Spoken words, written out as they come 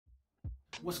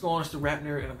What's going on? It's the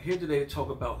RapNerd, and I'm here today to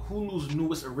talk about Hulu's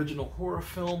newest original horror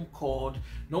film called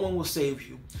No One Will Save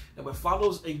You. Now, it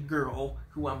follows a girl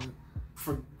who I'm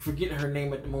forgetting her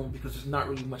name at the moment because there's not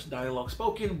really much dialogue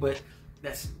spoken, but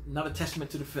that's not a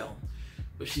testament to the film.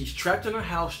 But she's trapped in her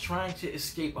house trying to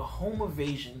escape a home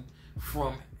invasion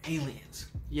from aliens.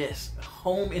 Yes, a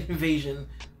home invasion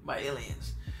by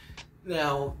aliens.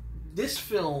 Now, this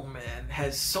film, man,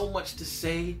 has so much to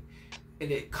say, and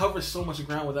it covers so much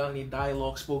ground without any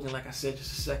dialogue spoken, like I said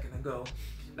just a second ago.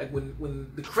 Like,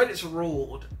 when the credits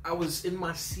rolled, I was in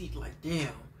my seat like, damn,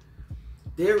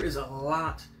 there is a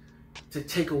lot to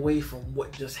take away from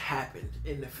what just happened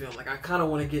in the film. Like, I kind of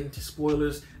want to get into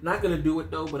spoilers. Not going to do it,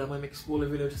 though, but I'm going to make a spoiler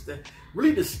video just to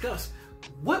really discuss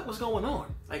what was going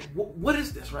on. Like, what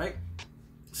is this, right?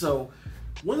 So,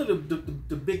 one of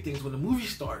the big things, when the movie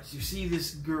starts, you see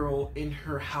this girl in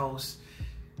her house,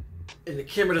 and the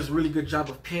camera does a really good job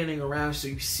of panning around, so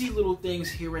you see little things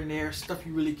here and there, stuff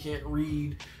you really can't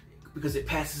read because it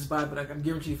passes by, but I can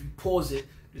guarantee if you pause it,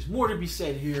 there's more to be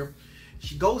said here.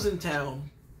 She goes in town,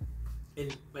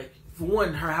 and, like, for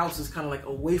one, her house is kind of like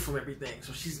away from everything,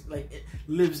 so she's like,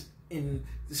 lives in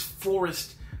this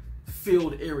forest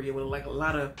filled area with like a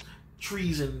lot of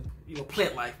trees and, you know,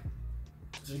 plant life.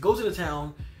 So she goes into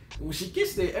town, and when she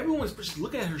gets there, everyone's just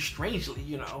looking at her strangely,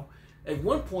 you know. At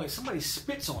one point, somebody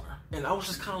spits on her, and I was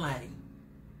just kind of like,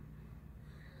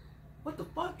 what the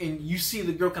fuck? And you see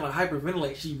the girl kind of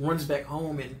hyperventilate. She runs back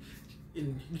home, and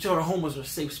you tell her home was her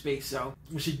safe space. So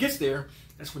when she gets there,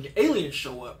 that's when the aliens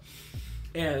show up.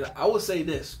 And I would say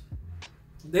this,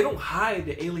 they don't hide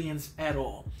the aliens at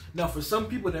all. Now, for some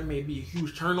people, that may be a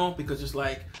huge turn on because it's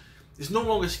like, it's no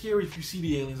longer scary if you see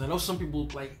the aliens. I know some people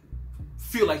like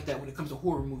feel like that when it comes to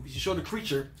horror movies. You show the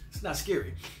creature, it's not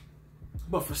scary.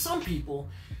 But for some people,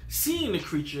 seeing the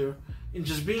creature and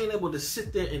just being able to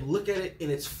sit there and look at it in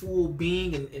its full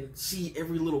being and see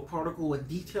every little particle and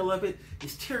detail of it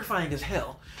is terrifying as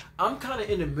hell. I'm kind of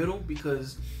in the middle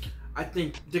because I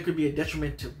think there could be a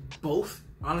detriment to both,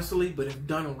 honestly, but if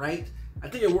done right, I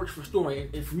think it works for story.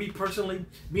 And for me personally,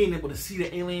 being able to see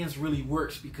the aliens really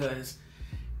works because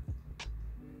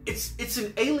it's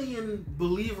an alien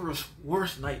believer's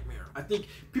worst nightmare. I think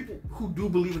people who do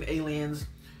believe in aliens,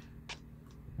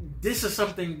 this is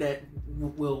something that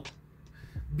will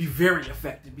be very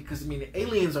effective because, I mean, the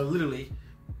aliens are literally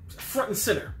front and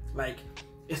center. Like,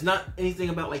 it's not anything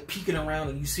about like peeking around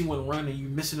and you see one run and you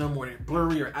missing them or they're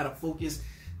blurry or out of focus.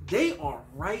 They are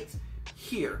right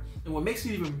here. And what makes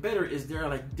it even better is there are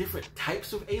like different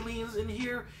types of aliens in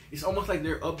here. It's almost like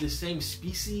they're of the same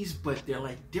species, but they're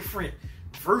like different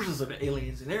versions of the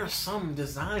aliens. And there are some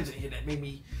designs in here that made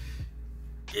me,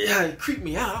 yeah, it creeped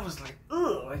me out. I was like, ugh.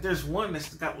 Like, there's one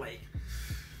that's got like,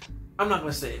 I'm not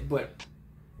gonna say it, but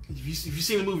if you've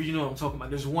seen the movie, you know what I'm talking about.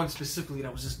 There's one specifically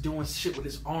that was just doing shit with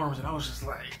his arms, and I was just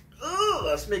like, ugh,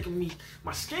 that's making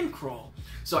my skin crawl.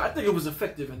 So I think it was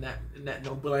effective in that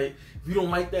note. But like, if you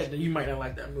don't like that, then you might not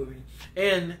like that movie.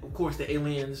 And of course, the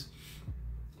aliens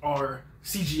are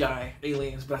CGI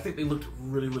aliens, but I think they looked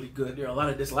really, really good.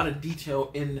 There's a lot of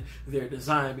detail in their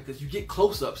design because you get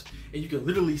close-ups and you can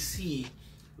literally see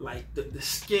like the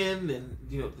skin and,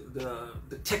 you know,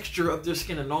 the texture of their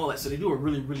skin and all that. So they do a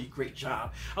really, really great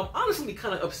job. I'm honestly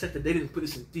kind of upset that they didn't put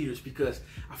this in theaters because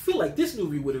I feel like this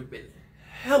movie would have been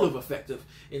hell of effective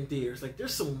in theaters. Like,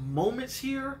 there's some moments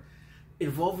here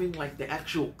involving like the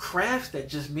actual crafts that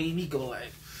just made me go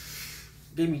like,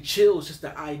 gave me chills, just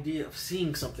the idea of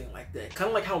seeing something like that. Kind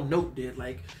of like how Note did.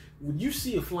 Like, when you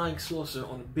see a flying saucer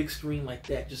on a big screen like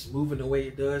that just moving the way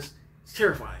it does, it's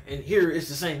terrifying. And here it's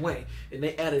the same way. And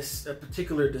they added a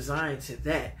particular design to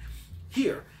that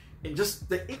here. And just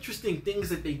the interesting things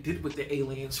that they did with the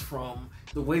aliens, from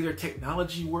the way their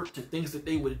technology worked to things that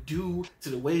they would do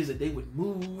to the ways that they would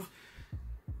move.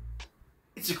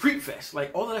 It's a creep fest.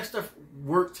 Like, all of that stuff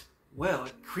worked well.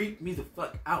 It creeped me the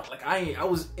fuck out. Like, I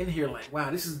was in here like, wow,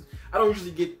 this is, I don't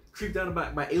usually get creeped out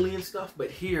by alien stuff,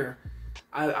 but here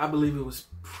I believe it was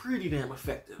pretty damn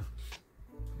effective.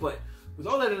 But with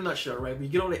all that in a nutshell, right, we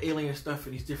get all the alien stuff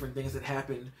and these different things that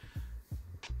happen,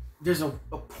 there's a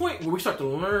point where we start to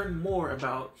learn more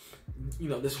about, you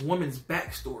know, this woman's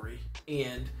backstory,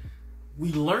 and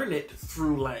we learn it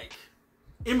through like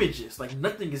images. Like,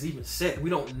 nothing is even said. We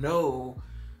don't know,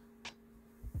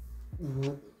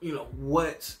 you know,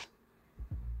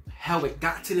 how it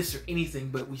got to this or anything,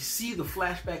 but we see the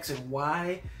flashbacks and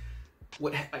why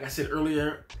what, like I said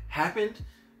earlier, happened,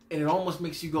 and it almost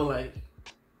makes you go like,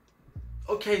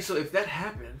 okay, so if that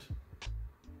happened,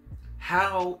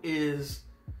 how is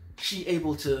she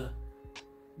able to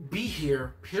be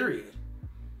here, period?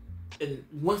 And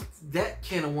once that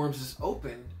can of worms is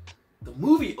open, the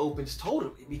movie opens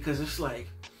totally, because it's like,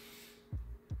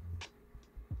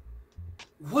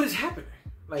 what is happening?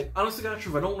 Like, honestly, God,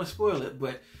 truth, I don't want to spoil it,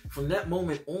 but from that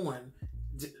moment on,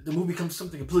 the movie becomes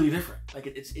something completely different. Like,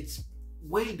 it's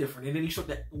way different. And then you start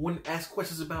to ask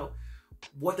questions about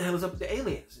what the hell is up with the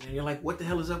aliens, and you're like, what the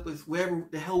hell is up with wherever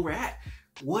the hell we're at?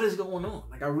 What is going on?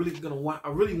 Like, I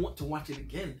really want to watch it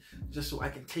again, just so I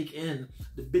can take in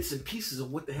the bits and pieces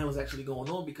of what the hell is actually going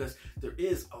on, because there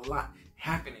is a lot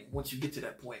happening once you get to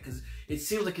that point. Because it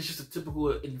seems like it's just a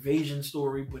typical invasion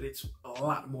story, but it's a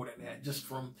lot more than that, just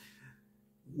from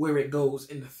where it goes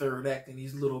in the third act and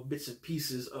these little bits and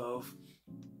pieces of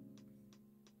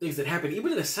things that happen.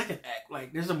 Even in the second act,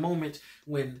 like, there's a moment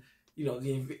when, you know,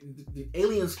 the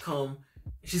aliens come,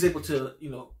 she's able to, you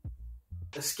know,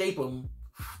 escape them,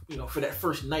 you know, for that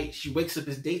first night. She wakes up,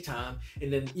 it's daytime,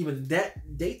 and then even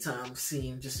that daytime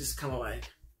scene just is kind of like,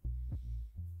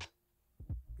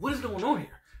 what is going on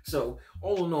here? So,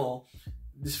 all in all,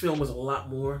 this film was a lot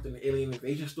more than the alien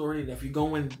invasion story. And if you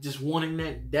go in just wanting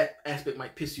that aspect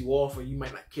might piss you off, or you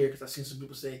might not care, because I've seen some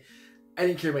people say, I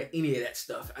didn't care about any of that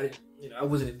stuff. I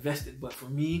wasn't invested. But for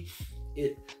me,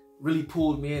 it really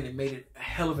pulled me in and made it a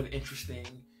hell of an interesting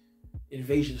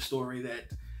invasion story that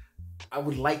I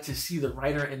would like to see the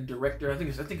writer and director. I think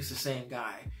it's the same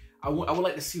guy. I would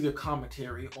like to see their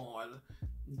commentary on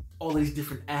all these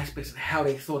different aspects and how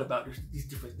they thought about these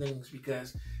different things,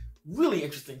 because really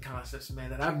interesting concepts,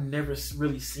 man, that I've never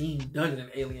really seen done in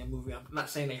an alien movie. I'm not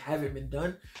saying they haven't been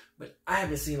done, but I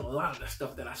haven't seen a lot of the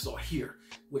stuff that I saw here,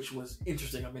 which was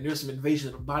interesting. I mean, there's some invasion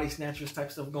of the body snatchers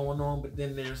type stuff going on, but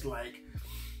then there's like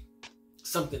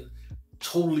something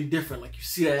totally different. Like, you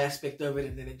see that aspect of it,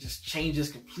 and then it just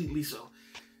changes completely. So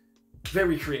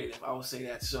very creative, I would say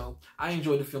that. So I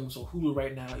enjoyed the film. So Hulu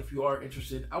right now, if you are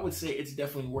interested, I would say it's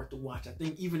definitely worth the watch. I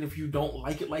think even if you don't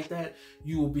like it like that,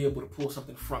 you will be able to pull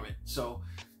something from it. So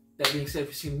that being said, if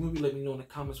you've seen the movie, let me know in the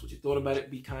comments what you thought about it.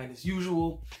 Be kind as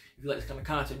usual. If you like this kind of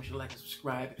content, make sure to like and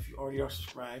subscribe. And if you already are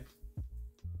subscribed,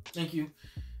 thank you.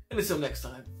 And until next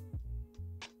time,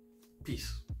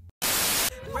 peace.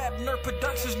 RapNerd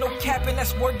Productions, no capping,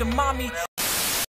 that's word to mommy.